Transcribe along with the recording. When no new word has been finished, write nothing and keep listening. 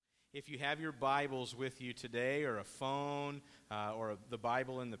If you have your Bibles with you today, or a phone, or the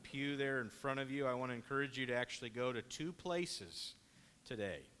Bible in the pew there in front of you, I want to encourage you to actually go to two places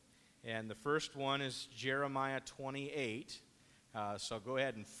today. And the first one is Jeremiah 28. So go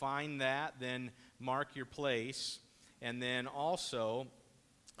ahead and find that, then mark your place. And then also,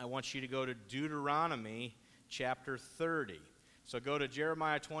 I want you to go to Deuteronomy chapter 30. So go to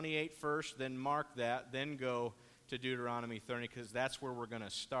Jeremiah 28 first, then mark that, then go to Deuteronomy 30, because that's where we're going to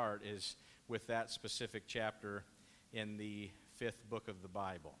start, is with that specific chapter in the fifth book of the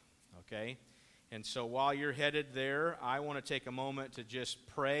Bible, okay? And so while you're headed there, I want to take a moment to just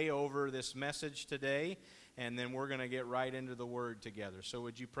pray over this message today, and then we're going to get right into the Word together. So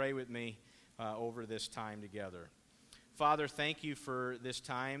would you pray with me over this time together? Father, thank you for this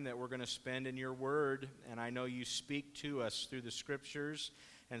time that we're going to spend in your Word, and I know you speak to us through the Scriptures.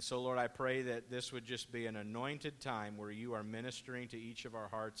 And so, Lord, I pray that this would just be an anointed time where you are ministering to each of our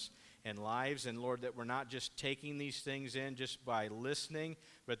hearts and lives. And, Lord, that we're not just taking these things in just by listening,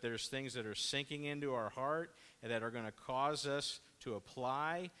 but there's things that are sinking into our heart and that are going to cause us to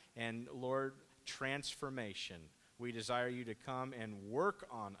apply. And, Lord, transformation. We desire you to come and work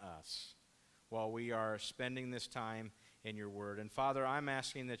on us while we are spending this time in your word. And, Father, I'm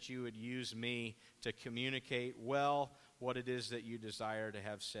asking that you would use me to communicate well what it is that you desire to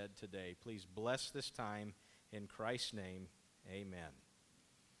have said today. Please bless this time in Christ's name. Amen.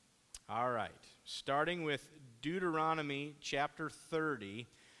 All right. Starting with Deuteronomy chapter 30,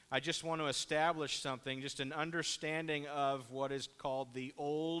 I just want to establish something, just an understanding of what is called the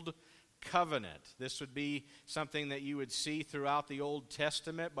Old Covenant. This would be something that you would see throughout the Old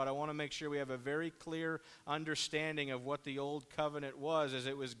Testament, but I want to make sure we have a very clear understanding of what the Old Covenant was as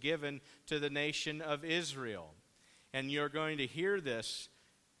it was given to the nation of Israel. And you're going to hear this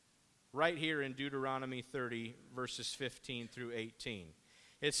right here in Deuteronomy 30, verses 15 through 18.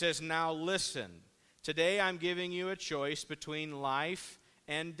 It says, "Now listen, today I'm giving you a choice between life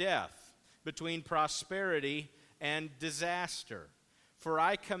and death, between prosperity and disaster. For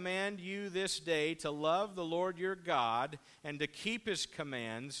I command you this day to love the Lord your God and to keep his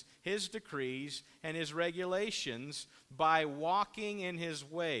commands, his decrees, and his regulations by walking in his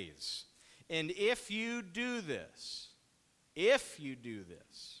ways. And if you do this,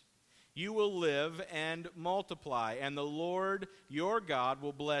 you will live and multiply, and the Lord your God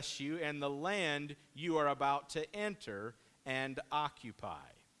will bless you and the land you are about to enter and occupy.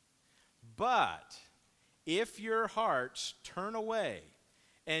 But if your hearts turn away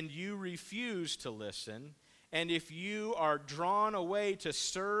and you refuse to listen, and if you are drawn away to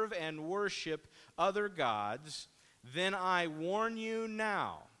serve and worship other gods, then I warn you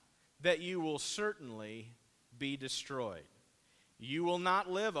now that you will certainly be destroyed. You will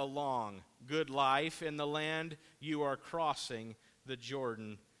not live a long, good life in the land you are crossing the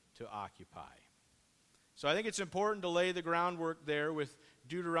Jordan to occupy." So I think it's important to lay the groundwork there with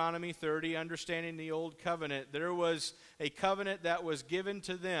Deuteronomy 30, understanding the Old Covenant. There was a covenant that was given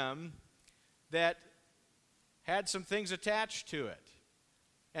to them that had some things attached to it,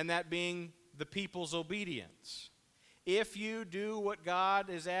 and that being the people's obedience. If you do what God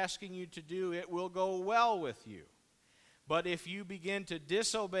is asking you to do, it will go well with you. But if you begin to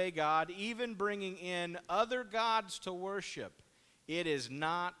disobey God, even bringing in other gods to worship, it is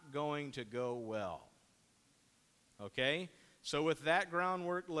not going to go well. Okay? So with that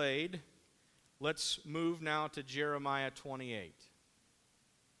groundwork laid, let's move now to Jeremiah 28.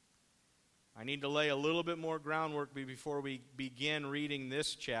 I need to lay a little bit more groundwork before we begin reading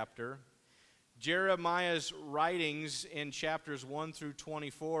this chapter. Jeremiah's writings in chapters 1 through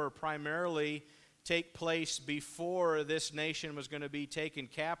 24 primarily take place before this nation was going to be taken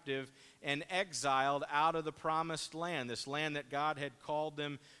captive and exiled out of the promised land, this land that God had called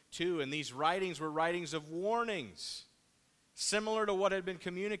them to. And these writings were writings of warnings, similar to what had been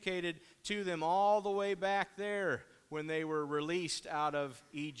communicated to them all the way back there when they were released out of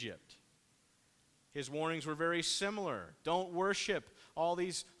Egypt. His warnings were very similar. Don't worship all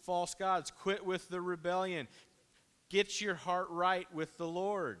these false gods. Quit with the rebellion. Get your heart right with the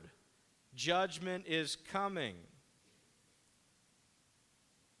Lord. Judgment is coming.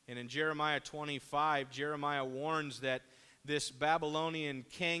 And in Jeremiah 25, Jeremiah warns that this Babylonian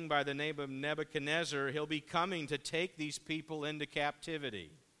king by the name of Nebuchadnezzar, he'll be coming to take these people into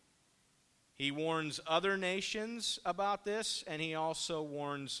captivity. He warns other nations about this, and he also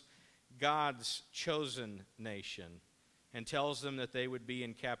warns God's chosen nation and tells them that they would be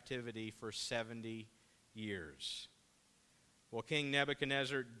in captivity for 70 years. Well, King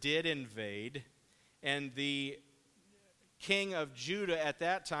Nebuchadnezzar did invade, and the king of Judah at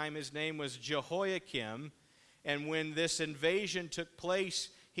that time, his name was Jehoiakim, and when this invasion took place,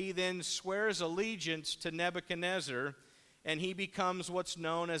 he then swears allegiance to Nebuchadnezzar, and he becomes what's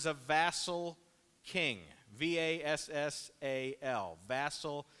known as a vassal king. V-A-S-S-A-L,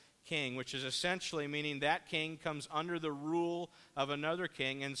 vassal king, which is essentially meaning that king comes under the rule of another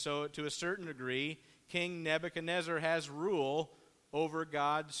king. And so to a certain degree, King Nebuchadnezzar has rule over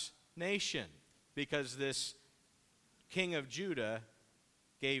God's nation because this king of Judah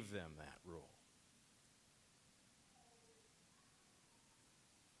gave them that rule.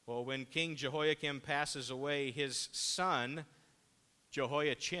 Well, when King Jehoiakim passes away, his son,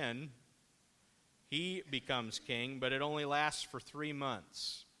 Jehoiachin, he becomes king, but it only lasts for 3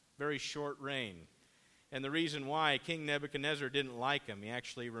 months. Very short reign. And the reason why, King Nebuchadnezzar didn't like him. He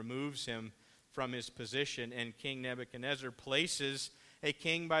actually removes him from his position, and King Nebuchadnezzar places a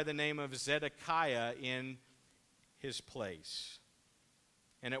king by the name of Zedekiah in his place.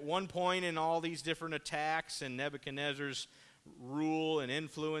 And at one point in all these different attacks and Nebuchadnezzar's rule and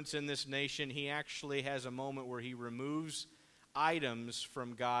influence in this nation, he actually has a moment where he removes items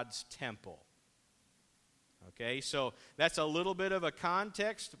from God's temple. Okay, so that's a little bit of a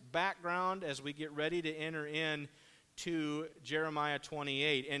context background as we get ready to enter in to Jeremiah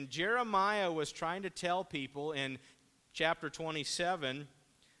 28. And Jeremiah was trying to tell people in chapter 27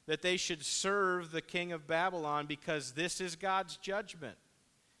 that they should serve the king of Babylon because this is God's judgment.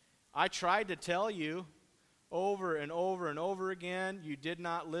 I tried to tell you over and over and over again, you did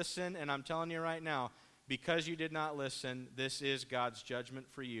not listen, and I'm telling you right now, because you did not listen, this is God's judgment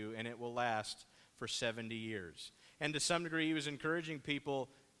for you, and it will last for 70 years. And to some degree, he was encouraging people,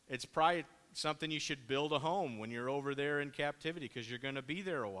 it's probably something you should build a home when you're over there in captivity because you're going to be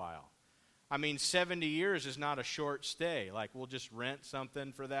there a while. I mean, 70 years is not a short stay. Like, we'll just rent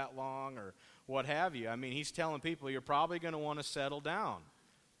something for that long or what have you. I mean, he's telling people you're probably going to want to settle down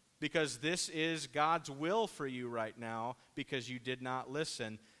because this is God's will for you right now because you did not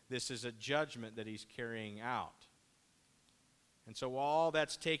listen. This is a judgment that he's carrying out. And so while all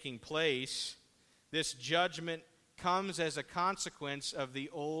that's taking place, this judgment comes as a consequence of the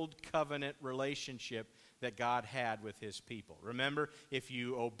old covenant relationship that God had with his people. Remember, if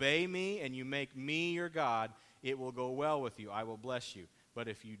you obey me and you make me your God, it will go well with you. I will bless you. But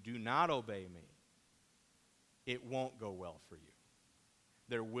if you do not obey me, it won't go well for you.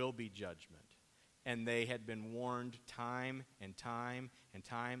 There will be judgment. And they had been warned time and time and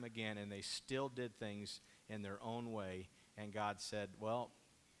time again, and they still did things in their own way. And God said, well,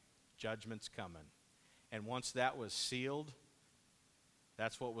 judgment's coming. And once that was sealed,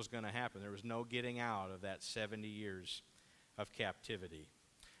 that's what was going to happen. There was no getting out of that 70 years of captivity.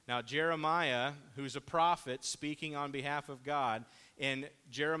 Now, Jeremiah, who's a prophet speaking on behalf of God, in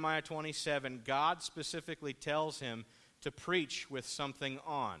Jeremiah 27, God specifically tells him to preach with something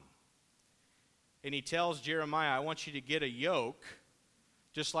on. And he tells Jeremiah, I want you to get a yoke,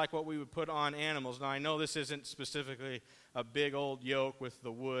 just like what we would put on animals. Now, I know this isn't specifically a big old yoke with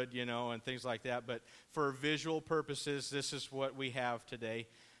the wood, and things like that, but for visual purposes, this is what we have today.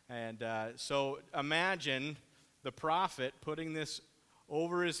 And so imagine the prophet putting this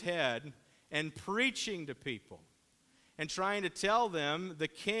over his head and preaching to people and trying to tell them the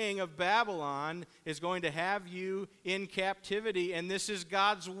king of Babylon is going to have you in captivity, and this is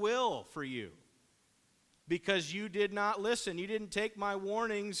God's will for you. Because you did not listen. You didn't take my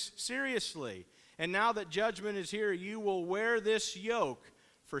warnings seriously. And now that judgment is here, you will wear this yoke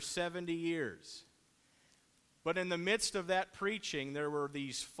for 70 years. But in the midst of that preaching, there were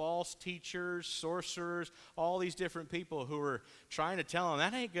these false teachers, sorcerers, all these different people who were trying to tell him,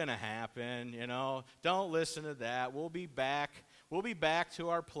 that ain't going to happen, Don't listen to that. We'll be back. We'll be back to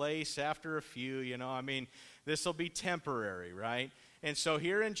our place after a few, This will be temporary, right? And so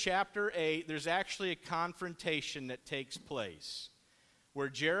here in chapter 8, there's actually a confrontation that takes place where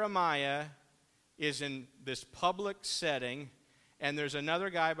Jeremiah is in this public setting, and there's another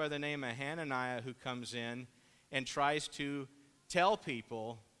guy by the name of Hananiah who comes in and tries to tell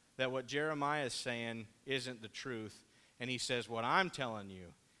people that what Jeremiah is saying isn't the truth. And he says, what I'm telling you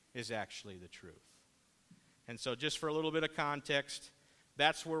is actually the truth. And so just for a little bit of context,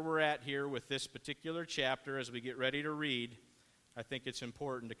 that's where we're at here with this particular chapter as we get ready to read. I think it's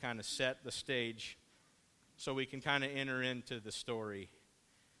important to kind of set the stage so we can kind of enter into the story.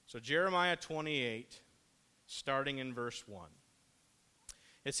 So Jeremiah 28, starting in verse 1.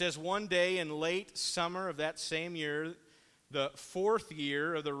 It says, one day in late summer of that same year, the 4th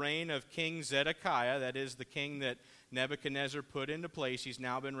year of the reign of King Zedekiah, that is the king that Nebuchadnezzar put into place. He's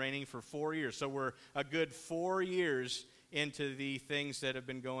now been reigning for 4 years. So we're a good 4 years into the things that have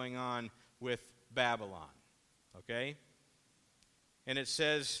been going on with Babylon. Okay? And it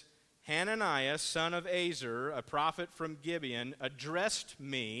says, Hananiah, son of Azur, a prophet from Gibeon, addressed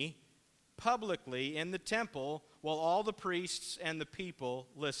me publicly in the temple while all the priests and the people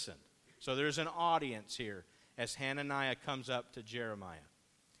listened. So there's an audience here as Hananiah comes up to Jeremiah.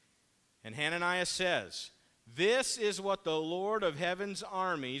 And Hananiah says, "This is what the Lord of heaven's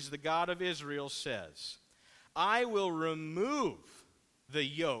armies, the God of Israel, says. I will remove the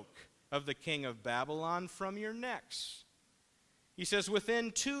yoke of the king of Babylon from your necks." He says,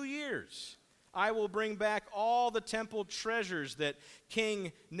 "Within 2 years, I will bring back all the temple treasures that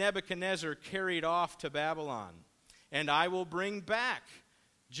King Nebuchadnezzar carried off to Babylon. And I will bring back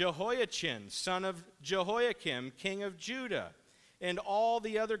Jehoiachin, son of Jehoiakim, king of Judah, and all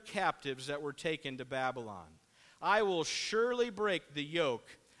the other captives that were taken to Babylon. I will surely break the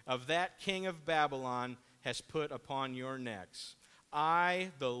yoke of that king of Babylon has put upon your necks.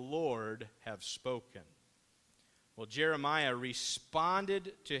 I, the Lord, have spoken." Well, Jeremiah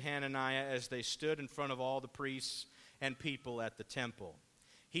responded to Hananiah as they stood in front of all the priests and people at the temple.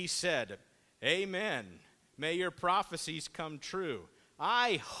 He said, "Amen. May your prophecies come true.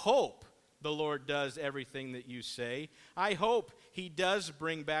 I hope the Lord does everything that you say. I hope he does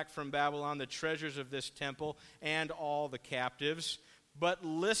bring back from Babylon the treasures of this temple and all the captives. But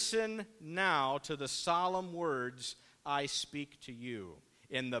listen now to the solemn words I speak to you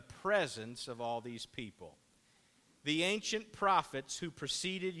in the presence of all these people. The ancient prophets who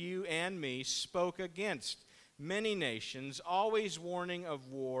preceded you and me spoke against many nations, always warning of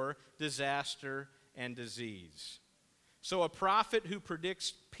war, disaster, and disease. So a prophet who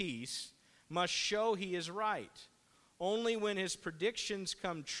predicts peace must show he is right. Only when his predictions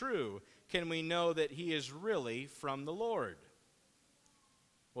come true can we know that he is really from the Lord."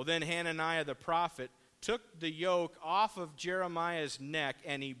 Well, then Hananiah the prophet took the yoke off of Jeremiah's neck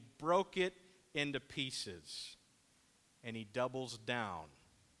and he broke it into pieces. And he doubles down.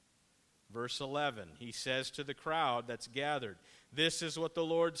 Verse 11, he says to the crowd that's gathered, "This is what the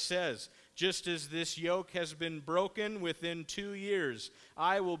Lord says. Just as this yoke has been broken within 2 years,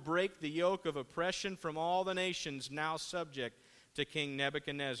 I will break the yoke of oppression from all the nations now subject to King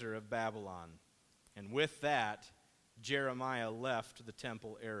Nebuchadnezzar of Babylon." And with that, Jeremiah left the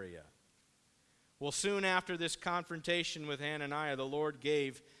temple area. Well, soon after this confrontation with Hananiah, the Lord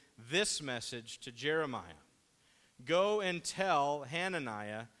gave this message to Jeremiah. "Go and tell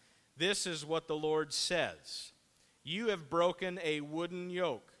Hananiah, this is what the Lord says. You have broken a wooden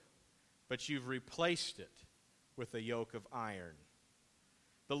yoke, but you've replaced it with a yoke of iron.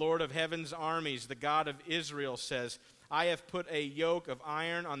 The Lord of heaven's armies, the God of Israel, says, I have put a yoke of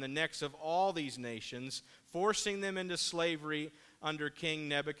iron on the necks of all these nations, forcing them into slavery under King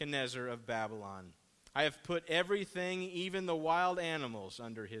Nebuchadnezzar of Babylon. I have put everything, even the wild animals,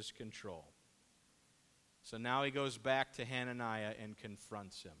 under his control." So now he goes back to Hananiah and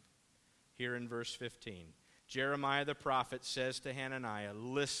confronts him. Here in verse 15, Jeremiah the prophet says to Hananiah,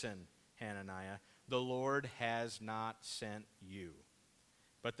 "Listen, Hananiah, the Lord has not sent you,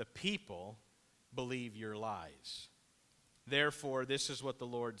 but the people believe your lies. Therefore, this is what the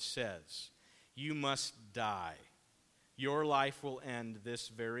Lord says. You must die. Your life will end this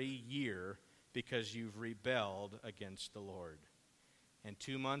very year because you've rebelled against the Lord." And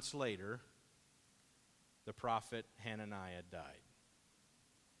 2 months later, the prophet Hananiah died.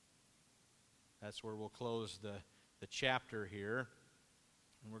 That's where we'll close the chapter here.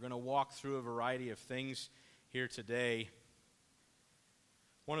 And we're going to walk through a variety of things here today.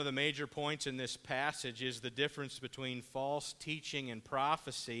 One of the major points in this passage is the difference between false teaching and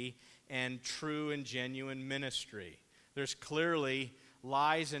prophecy and true and genuine ministry. There's clearly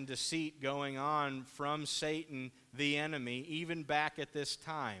lies and deceit going on from Satan, the enemy, even back at this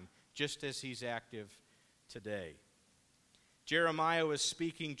time, just as he's active today. Jeremiah was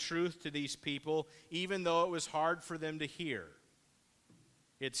speaking truth to these people, even though it was hard for them to hear.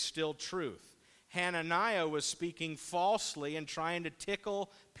 It's still truth. Hananiah was speaking falsely and trying to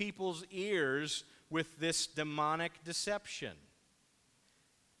tickle people's ears with this demonic deception.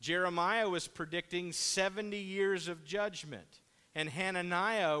 Jeremiah was predicting 70 years of judgment, and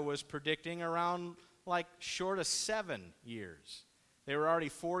Hananiah was predicting around short of 7 years. They were already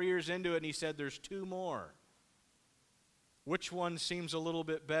 4 years into it, and he said there's 2 more. Which one seems a little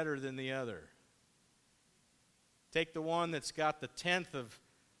bit better than the other? Take the one that's got the 10th of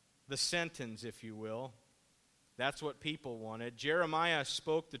the sentence, if you will. That's what people wanted. Jeremiah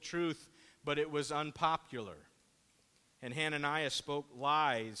spoke the truth, but it was unpopular. And Hananiah spoke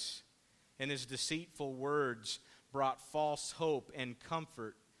lies, and his deceitful words brought false hope and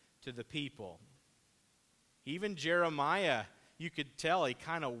comfort to the people. Even Jeremiah, you could tell he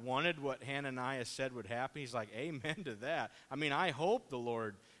kind of wanted what Hananiah said would happen. He's like, amen to that. I mean, I hope the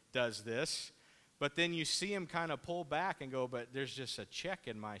Lord does this. But then you see him kind of pull back and go, but there's just a check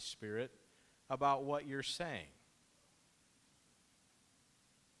in my spirit about what you're saying.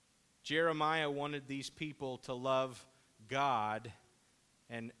 Jeremiah wanted these people to love God,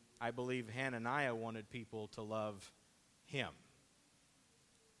 and I believe Hananiah wanted people to love him.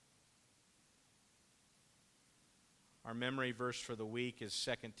 Our memory verse for the week is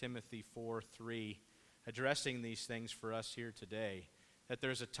 2 Timothy 4:3, addressing these things for us here today. That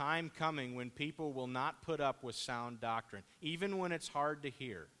there's a time coming when people will not put up with sound doctrine, even when it's hard to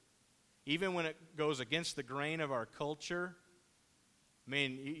hear, even when it goes against the grain of our culture. I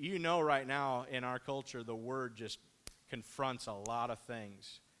mean, you know right now in our culture, the Word just confronts a lot of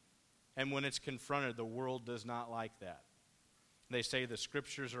things. And when it's confronted, the world does not like that. They say the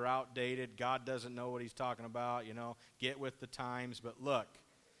Scriptures are outdated, God doesn't know what He's talking about, get with the times. But look,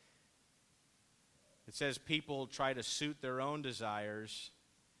 it says people try to suit their own desires,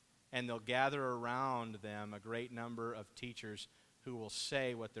 and they'll gather around them a great number of teachers who will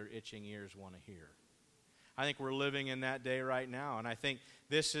say what their itching ears want to hear. I think we're living in that day right now, and I think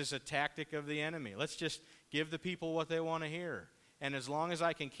this is a tactic of the enemy. Let's just give the people what they want to hear. And as long as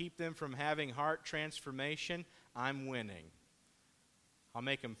I can keep them from having heart transformation, I'm winning. I'll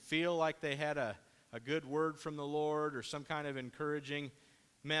make them feel like they had a good word from the Lord or some kind of encouraging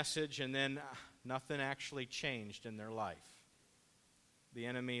message, and then nothing actually changed in their life. The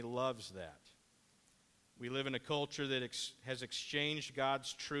enemy loves that. We live in a culture that has exchanged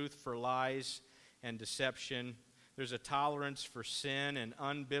God's truth for lies and deception. There's a tolerance for sin and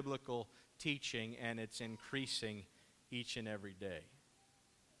unbiblical teaching, and it's increasing each and every day.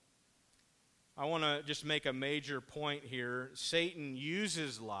 I want to just make a major point here. Satan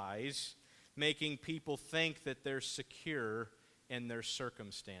uses lies, making people think that they're secure in their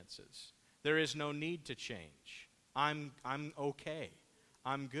circumstances. There is no need to change. I'm okay.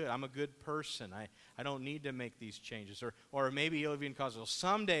 I'm good. I'm a good person. I don't need to make these changes. Or maybe he'll even cause, well,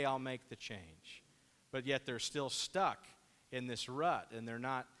 someday I'll make the change. But yet they're still stuck in this rut, and they're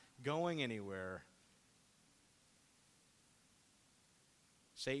not going anywhere.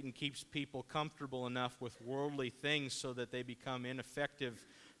 Satan keeps people comfortable enough with worldly things so that they become ineffective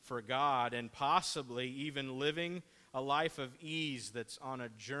for God, and possibly even living a life of ease that's on a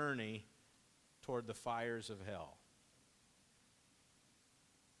journey toward the fires of hell.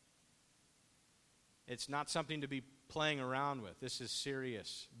 It's not something to be playing around with. This is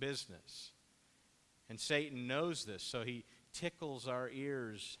serious business. And Satan knows this, so he tickles our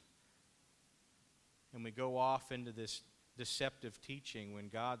ears, and we go off into this deceptive teaching when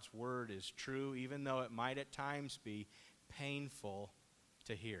God's word is true, even though it might at times be painful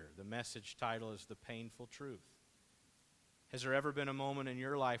to hear. The message title is The Painful Truth. Has there ever been a moment in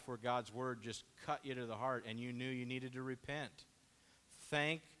your life where God's word just cut you to the heart and you knew you needed to repent?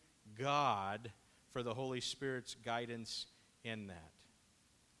 Thank God for the Holy Spirit's guidance in that.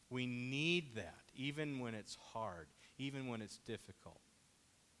 We need that, even when it's hard, even when it's difficult.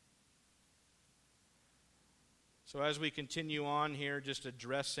 So as we continue on here, just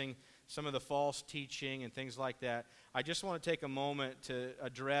addressing some of the false teaching and things like that, I just want to take a moment to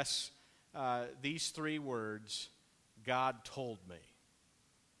address these three words, God told me.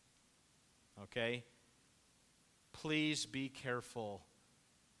 Okay? Please be careful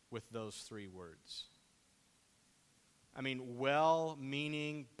with those three words. I mean,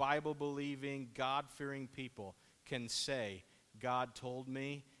 well-meaning, Bible-believing, God-fearing people can say, God told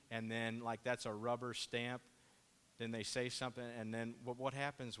me, and then like that's a rubber stamp. Then they say something, and then what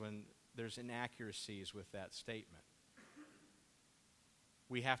happens when there's inaccuracies with that statement?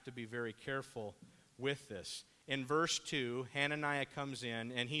 We have to be very careful with this. In verse 2, Hananiah comes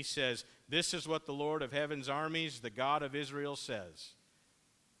in, and he says, this is what the Lord of heaven's armies, the God of Israel, says.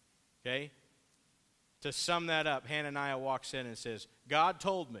 Okay? To sum that up, Hananiah walks in and says, God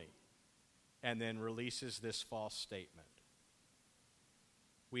told me, and then releases this false statement.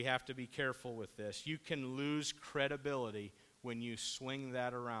 We have to be careful with this. You can lose credibility when you swing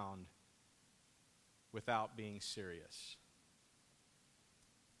that around without being serious.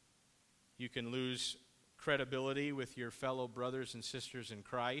 You can lose credibility with your fellow brothers and sisters in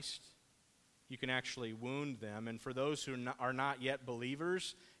Christ. You can actually wound them. And for those who are not yet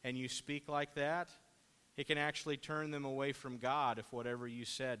believers and you speak like that, it can actually turn them away from God if whatever you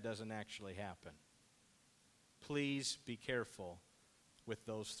said doesn't actually happen. Please be careful with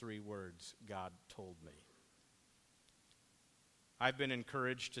those three words, God told me. I've been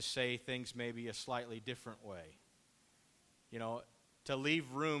encouraged to say things maybe a slightly different way. To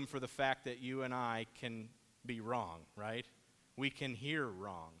leave room for the fact that you and I can be wrong, right? We can hear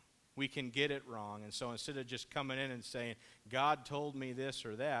wrong. we can get it wrong. And so instead of just coming in and saying, God told me this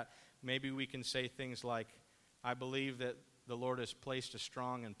or that, maybe we can say things like, I believe that the Lord has placed a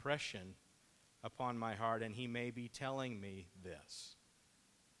strong impression upon my heart, and He may be telling me this.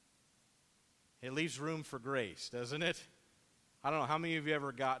 It leaves room for grace, doesn't it? I don't know, how many of you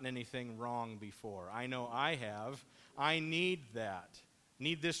ever gotten anything wrong before? I know I have. I need that.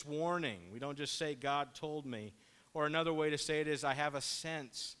 Need this warning. We don't just say, God told me. Or another way to say it is, I have a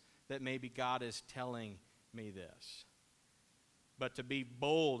sense that maybe God is telling me this. But to be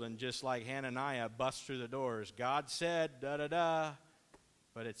bold and just like Hananiah bust through the doors, God said, da-da-da,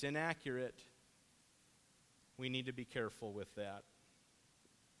 but it's inaccurate. We need to be careful with that.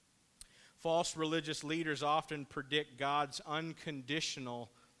 False religious leaders often predict God's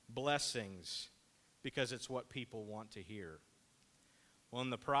unconditional blessings because it's what people want to hear. Well, in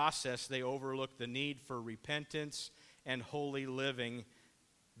the process, they overlook the need for repentance and holy living.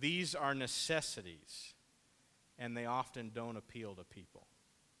 These are necessities, and they often don't appeal to people.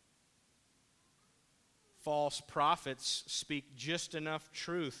 False prophets speak just enough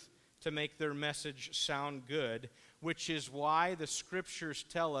truth to make their message sound good, which is why the Scriptures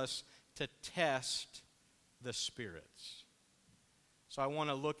tell us to test the spirits. So I want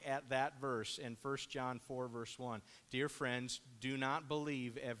to look at that verse in 1 John 4, verse 1. Dear friends, do not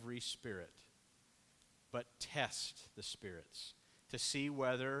believe every spirit, but test the spirits to see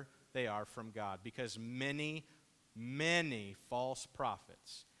whether they are from God. Because many, many false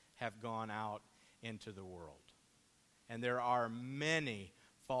prophets have gone out into the world. And there are many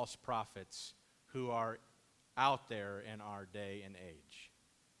false prophets who are out there in our day and age.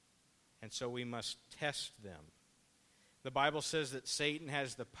 And so we must test them. The Bible says that Satan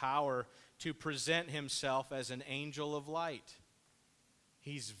has the power to present himself as an angel of light.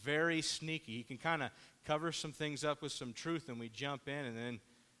 He's very sneaky. He can kind of cover some things up with some truth, and we jump in, and then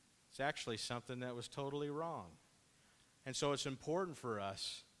it's actually something that was totally wrong. And so it's important for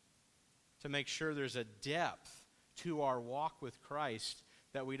us to make sure there's a depth to our walk with Christ,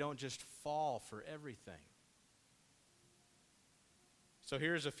 that we don't just fall for everything. So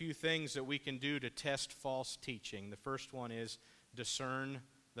here's a few things that we can do to test false teaching. The first one is discern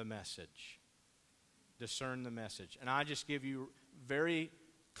the message. Discern the message. And I just give you very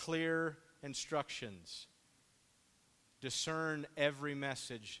clear instructions. Discern every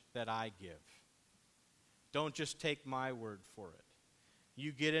message that I give. Don't just take my word for it.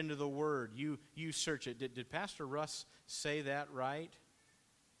 You get into the Word. You search it. Did Pastor Russ say that right?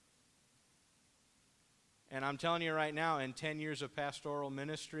 And I'm telling you right now, in 10 years of pastoral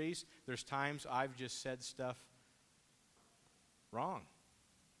ministries, there's times I've just said stuff wrong.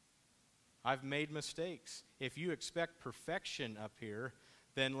 I've made mistakes. If you expect perfection up here,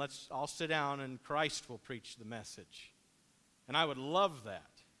 then let's all sit down and Christ will preach the message. And I would love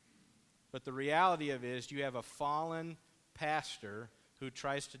that. But the reality of it is you have a fallen pastor who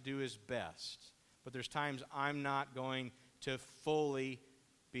tries to do his best. But there's times I'm not going to fully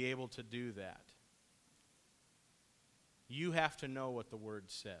be able to do that. You have to know what the Word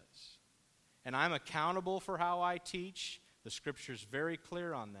says. And I'm accountable for how I teach. The Scripture's very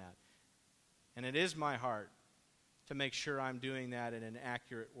clear on that. And it is my heart to make sure I'm doing that in an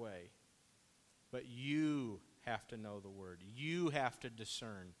accurate way. But you have to know the Word. You have to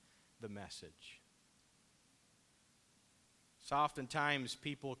discern the message. So oftentimes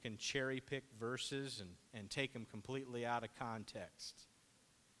people can cherry pick verses and take them completely out of context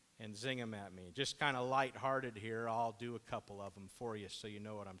and zing them at me. Just kind of lighthearted here, I'll do a couple of them for you so you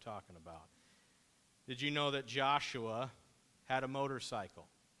know what I'm talking about. Did you know that Joshua had a motorcycle?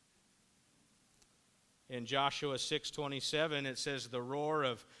 In Joshua 6:27, it says, the roar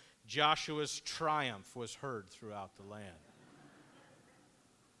of Joshua's triumph was heard throughout the land.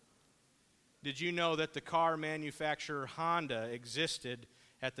 Did you know that the car manufacturer Honda existed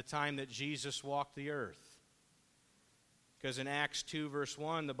at the time that Jesus walked the earth? Because in Acts 2, verse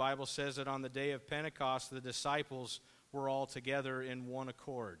 1, the Bible says that on the day of Pentecost, the disciples were all together in one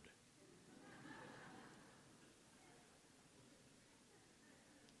accord.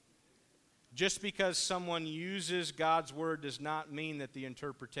 Just because someone uses God's Word does not mean that the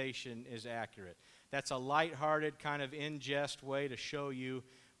interpretation is accurate. That's a lighthearted, kind of in-jest way to show you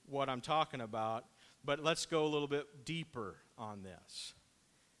what I'm talking about. But let's go a little bit deeper on this.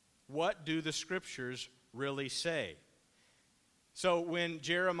 What do the Scriptures really say? So when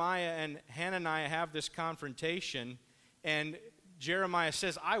Jeremiah and Hananiah have this confrontation, and Jeremiah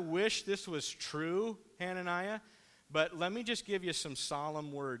says, I wish this was true, Hananiah, but let me just give you some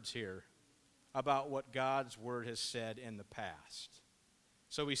solemn words here about what God's Word has said in the past.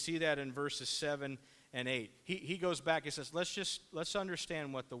 So we see that in verses 7 and 8. He goes back and says, let's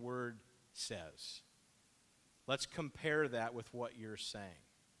understand what the Word says. Let's compare that with what you're saying.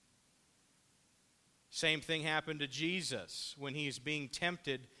 Same thing happened to Jesus when he's being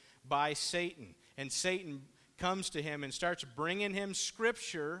tempted by Satan. And Satan comes to him and starts bringing him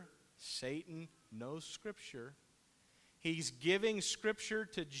Scripture. Satan knows Scripture. He's giving Scripture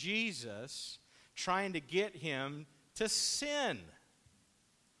to Jesus, trying to get him to sin.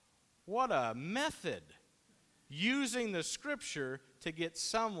 What a method. Using the Scripture to get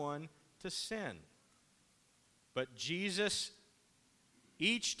someone to sin. But Jesus,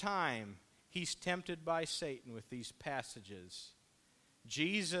 each time he's tempted by Satan with these passages,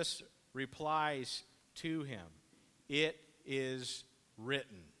 Jesus replies to him, "It is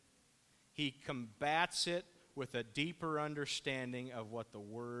written." He combats it with a deeper understanding of what the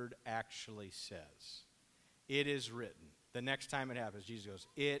Word actually says. It is written. The next time it happens, Jesus goes,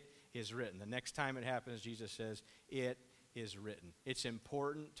 "It is written." The next time it happens, Jesus says, "It is written." It's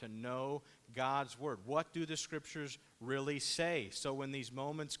important to know God's Word. What do the Scriptures really say? So when these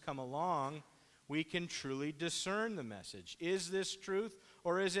moments come along, we can truly discern the message. Is this truth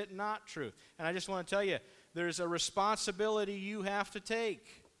or is it not truth? And I just want to tell you, there's a responsibility you have to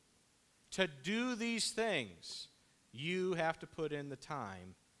take. To do these things, you have to put in the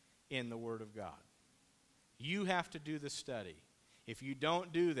time in the Word of God. You have to do the study. If you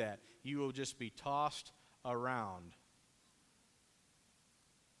don't do that, you will just be tossed around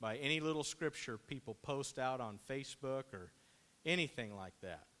by any little scripture people post out on Facebook or anything like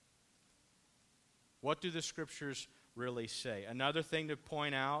that. What do the Scriptures really say? Another thing to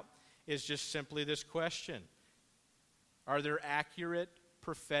point out is just simply this question. Are there accurate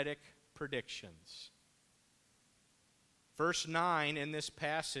prophetic predictions? Verse 9 in this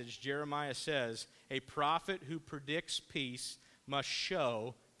passage, Jeremiah says, "A prophet who predicts peace must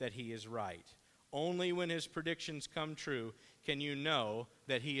show that he is right. Only when his predictions come true can you know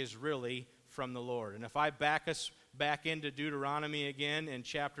that he is really from the Lord." And if I back us back into Deuteronomy again in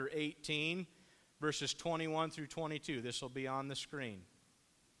chapter 18, verses 21 through 22, this will be on the screen.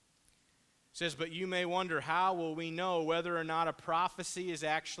 It says, "But you may wonder, how will we know whether or not a prophecy is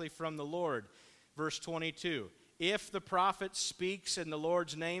actually from the Lord?" Verse 22, "If the prophet speaks in the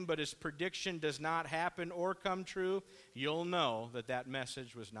Lord's name, but his prediction does not happen or come true, you'll know that that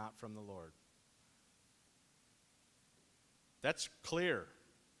message was not from the Lord." That's clear.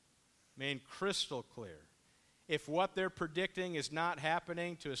 I mean, crystal clear. If what they're predicting is not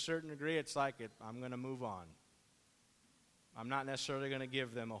happening to a certain degree, it's like, I'm going to move on. I'm not necessarily going to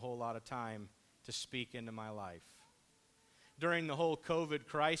give them a whole lot of time to speak into my life. During the whole COVID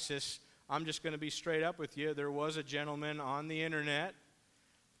crisis, I'm just going to be straight up with you. There was a gentleman on the internet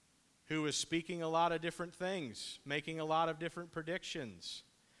who was speaking a lot of different things, making a lot of different predictions.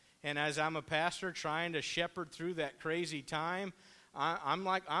 And as I'm a pastor trying to shepherd through that crazy time,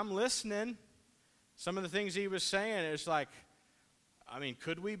 I'm listening. Some of the things he was saying, it's like, I mean,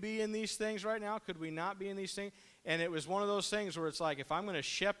 could we be in these things right now? Could we not be in these things? And it was one of those things where it's like, if I'm going to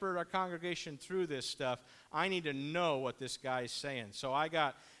shepherd our congregation through this stuff, I need to know what this guy's saying. So I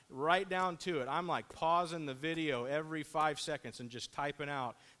got right down to it. I'm like pausing the video every 5 seconds and just typing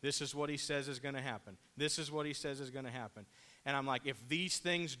out, this is what he says is going to happen. This is what he says is going to happen. And I'm like, if these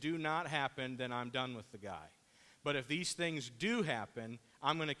things do not happen, then I'm done with the guy. But if these things do happen,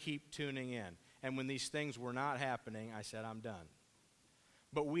 I'm going to keep tuning in. And when these things were not happening, I said, I'm done.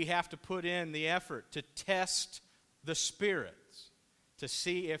 But we have to put in the effort to test the spirits to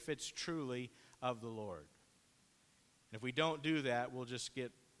see if it's truly of the Lord. And if we don't do that, we'll just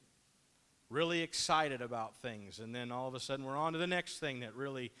get really excited about things. And then all of a sudden we're on to the next thing that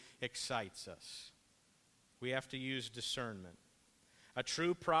really excites us. We have to use discernment. A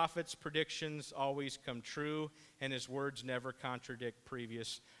true prophet's predictions always come true, and his words never contradict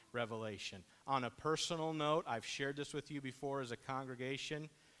previous revelation. On a personal note, I've shared this with you before as a congregation,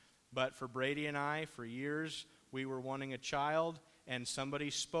 but for Brady and I, for years, we were wanting a child, and somebody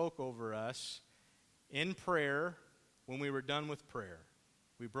spoke over us in prayer when we were done with prayer.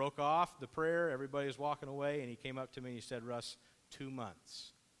 We broke off the prayer, everybody was walking away, and he came up to me and he said, "Russ, 2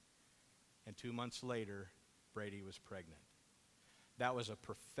 months." And 2 months later, Brady was pregnant. That was a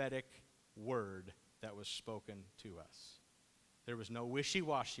prophetic word that was spoken to us. There was no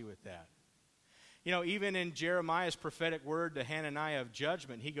wishy-washy with that. You know, even in Jeremiah's prophetic word to Hananiah of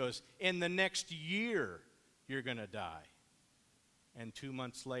judgment, he goes, in the next year, you're going to die. And 2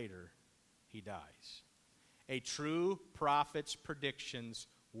 months later, he dies. A true prophet's predictions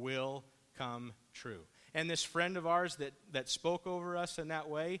will come true. And this friend of ours that spoke over us in that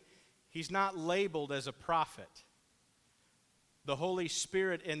way, he's not labeled as a prophet. the Holy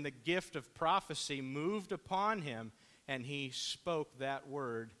Spirit and the gift of prophecy moved upon him, and he spoke that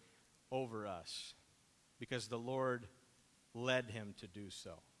word over us because the Lord led him to do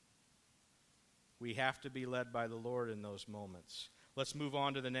so. We have to be led by the Lord in those moments. Let's move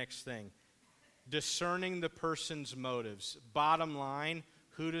on to the next thing. Discerning the person's motives. Bottom line,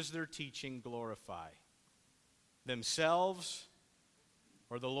 who does their teaching glorify? Themselves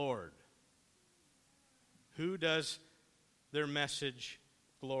or the Lord? Who does their message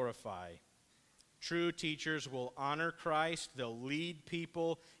glorify? True teachers will honor Christ. They'll lead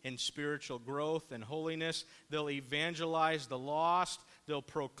people in spiritual growth and holiness. They'll evangelize the lost. They'll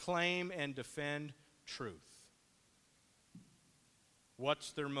proclaim and defend truth.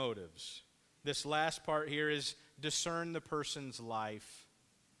 What's their motives? This last part here is discern the person's life.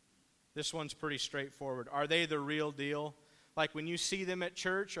 This one's pretty straightforward. Are they the real deal? Like when you see them at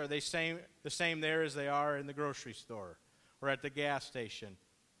church, are they the same there as they are in the grocery store or at the gas station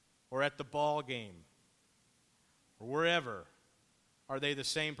or at the ball game or wherever? Are they the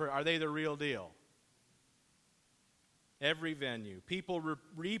same? Are they the real deal? Every venue. People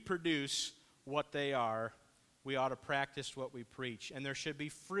reproduce what they are. We ought to practice what we preach. And there should be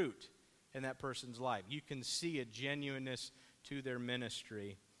fruit in that person's life. You can see a genuineness to their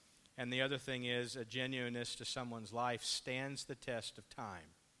ministry. And the other thing is, a genuineness to someone's life stands the test of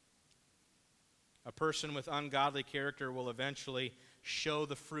time. A person with ungodly character will eventually show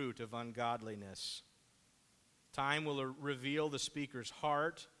the fruit of ungodliness. Time will reveal the speaker's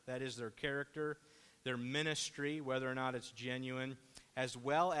heart, that is their character, their ministry, whether or not it's genuine, as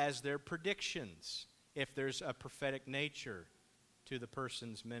well as their predictions, if there's a prophetic nature to the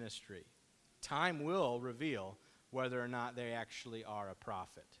person's ministry. Time will reveal whether or not they actually are a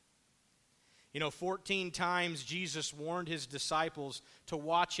prophet. 14 times Jesus warned his disciples to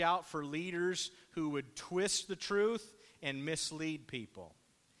watch out for leaders who would twist the truth and mislead people.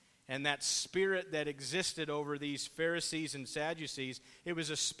 And that spirit that existed over these Pharisees and Sadducees, it was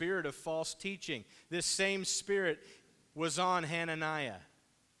a spirit of false teaching. This same spirit was on Hananiah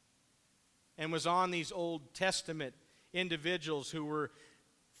and was on these Old Testament individuals who were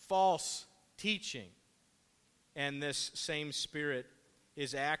false teaching. And this same spirit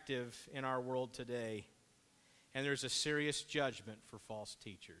is active in our world today. And there's a serious judgment for false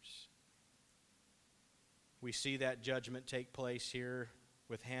teachers. We see that judgment take place here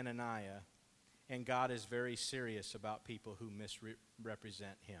with Hananiah, and God is very serious about people who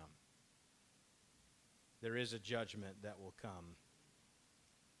misrepresent him. There is a judgment that will come.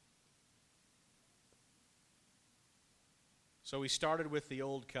 So we started with the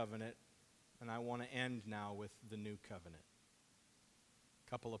Old Covenant, and I want to end now with the New Covenant. A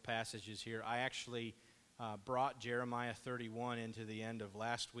couple of passages here. I actually brought Jeremiah 31 into the end of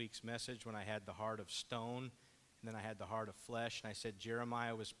last week's message when I had the heart of stone, and then I had the heart of flesh, and I said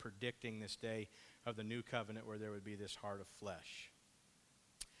Jeremiah was predicting this day of the New Covenant where there would be this heart of flesh.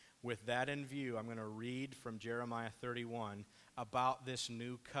 With that in view, I'm going to read from Jeremiah 31 about this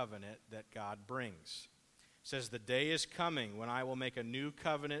new covenant that God brings. It says, "The day is coming when I will make a new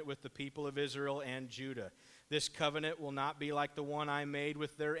covenant with the people of Israel and Judah. This covenant will not be like the one I made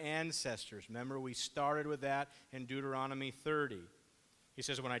with their ancestors." Remember, we started with that in Deuteronomy 30. He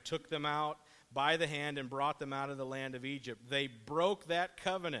says, "When I took them out by the hand and brought them out of the land of Egypt, they broke that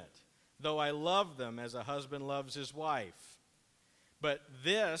covenant, though I loved them as a husband loves his wife. But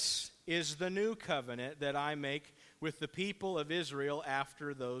this is the new covenant that I make with the people of Israel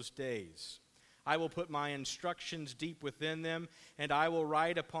after those days. I will put my instructions deep within them, and I will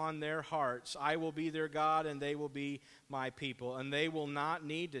write upon their hearts. I will be their God, and they will be my people. And they will not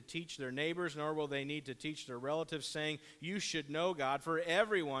need to teach their neighbors, nor will they need to teach their relatives, saying, 'You should know God,' for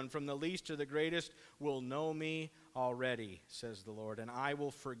everyone from the least to the greatest will know me already, says the Lord. And I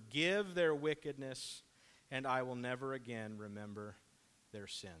will forgive their wickedness, and I will never again remember their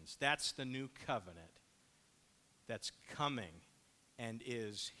sins." That's the new covenant that's coming and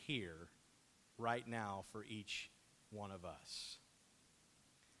is here right now for each one of us.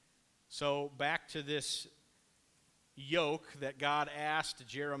 So back to this yoke that God asked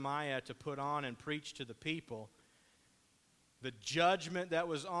Jeremiah to put on and preach to the people. The judgment that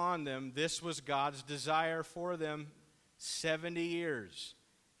was on them, this was God's desire for them. 70 years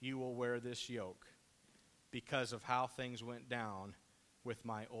you will wear this yoke because of how things went down with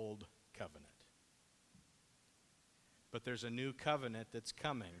my old covenant. But there's a new covenant that's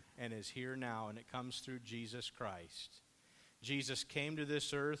coming and is here now, and it comes through Jesus Christ. Jesus came to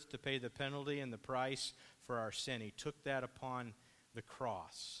this earth to pay the penalty and the price for our sin. He took that upon the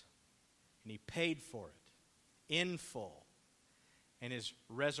cross, and he paid for it in full. And his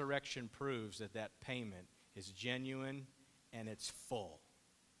resurrection proves that that payment is genuine and it's full.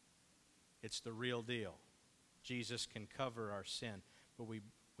 It's the real deal. Jesus can cover our sin, but we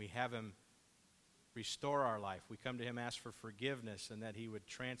have Him restore our life. We come to Him, ask for forgiveness, and that He would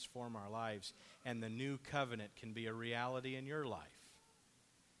transform our lives, and the new covenant can be a reality in your life.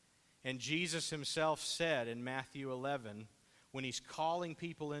 And Jesus Himself said in Matthew 11, when He's calling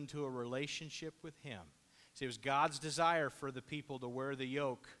people into a relationship with Him, see, it was God's desire for the people to wear the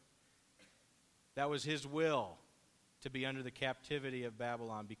yoke. That was His will, to be under the captivity of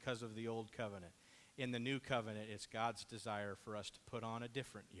Babylon because of the old covenant. In the new covenant, it's God's desire for us to put on a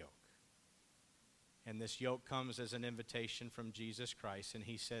different yoke. And this yoke comes as an invitation from Jesus Christ, and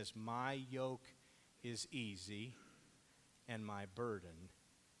He says, my yoke is easy and my burden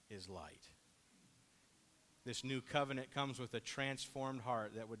is light. This new covenant comes with a transformed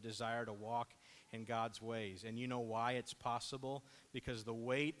heart that would desire to walk in God's ways. And you know why it's possible? Because the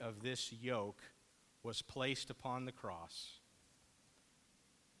weight of this yoke was placed upon the cross,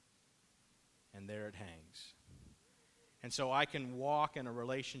 and there it hangs. And so I can walk in a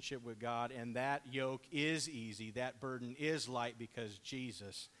relationship with God, and that yoke is easy, that burden is light, because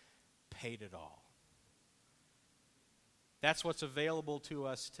Jesus paid it all. That's what's available to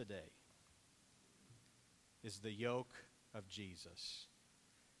us today, is the yoke of Jesus.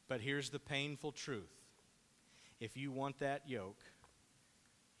 But here's the painful truth. If you want that yoke,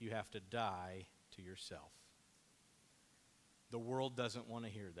 you have to die to yourself. The world doesn't want to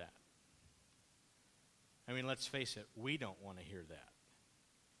hear that. I mean, let's face it, we don't want to hear that.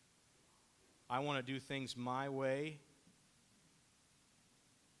 I want to do things my way.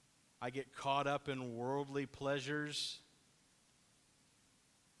 I get caught up in worldly pleasures.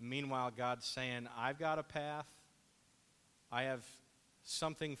 Meanwhile, God's saying, I've got a path. I have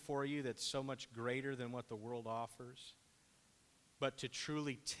something for you that's so much greater than what the world offers. But to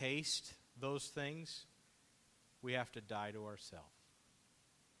truly taste those things, we have to die to ourselves.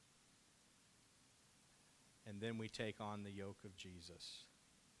 And then we take on the yoke of Jesus.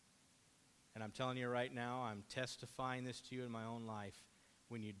 And I'm telling you right now, I'm testifying this to you in my own life.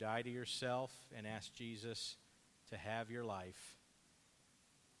 When you die to yourself and ask Jesus to have your life,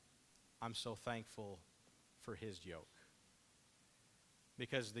 I'm so thankful for His yoke.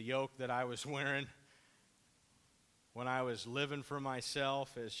 Because the yoke that I was wearing when I was living for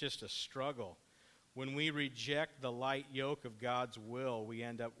myself is just a struggle. When we reject the light yoke of God's will, we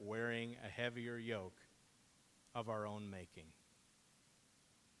end up wearing a heavier yoke of our own making.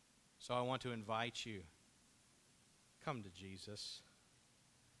 So I want to invite you, come to Jesus.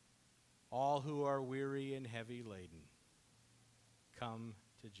 All who are weary and heavy laden, come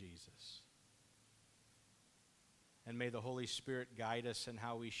to Jesus. And may the Holy Spirit guide us in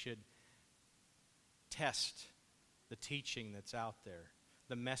how we should test the teaching that's out there,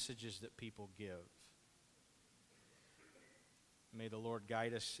 the messages that people give. May the Lord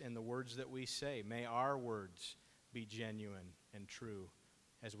guide us in the words that we say. May our words be genuine and true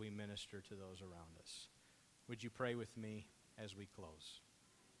as we minister to those around us. Would you pray with me as we close?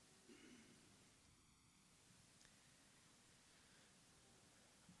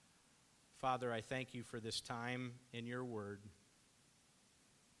 Father, I thank you for this time in your word.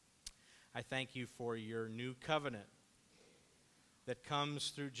 I thank you for your new covenant that comes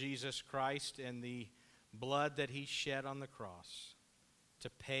through Jesus Christ and the blood that He shed on the cross to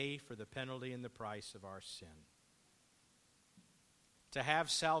pay for the penalty and the price of our sin. To have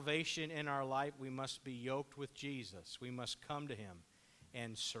salvation in our life, we must be yoked with Jesus. We must come to Him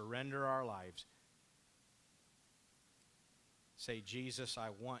and surrender our lives. Say, Jesus, I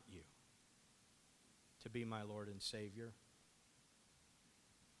want you to be my Lord and Savior.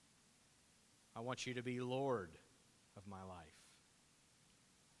 I want you to be Lord of my life.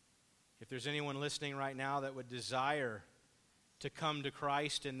 If there's anyone listening right now that would desire to come to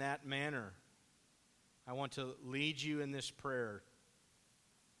Christ in that manner, I want to lead you in this prayer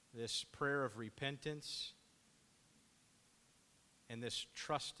of repentance and this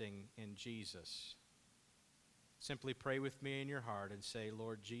trusting in Jesus. Simply pray with me in your heart and say,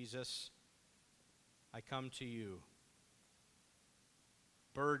 Lord Jesus, I come to you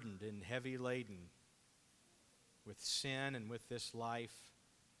burdened and heavy laden with sin and with this life,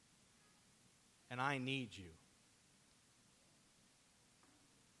 and I need you.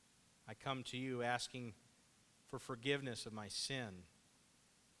 I come to you asking for forgiveness of my sin.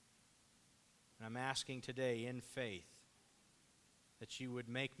 And I'm asking today in faith that you would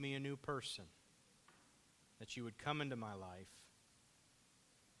make me a new person, that you would come into my life,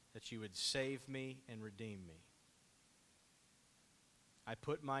 that you would save me and redeem me. I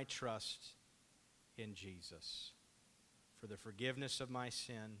put my trust in Jesus for the forgiveness of my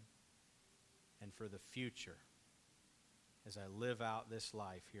sin and for the future as I live out this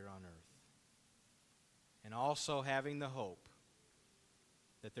life here on earth. And also having the hope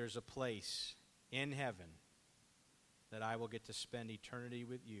that there's a place in heaven that I will get to spend eternity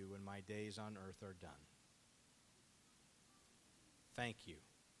with you when my days on earth are done. Thank you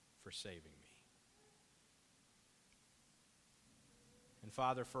for saving me. And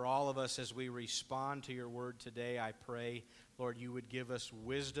Father, for all of us as we respond to your word today, I pray, Lord, you would give us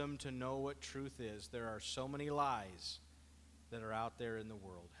wisdom to know what truth is. There are so many lies that are out there in the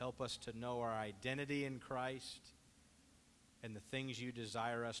world. Help us to know our identity in Christ and the things you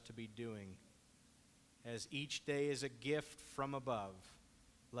desire us to be doing. As each day is a gift from above,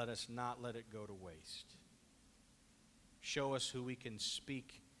 let us not let it go to waste. Show us who we can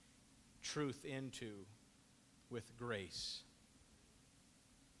speak truth into with grace.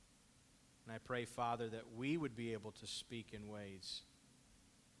 And I pray, Father, that we would be able to speak in ways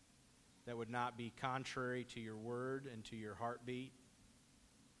that would not be contrary to your word and to your heartbeat,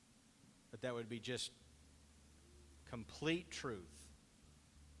 but that would be just complete truth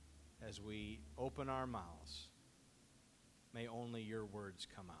as we open our mouths. May only your words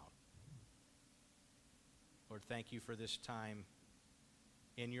come out. Lord, thank you for this time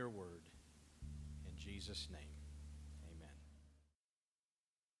in your word. In Jesus' name.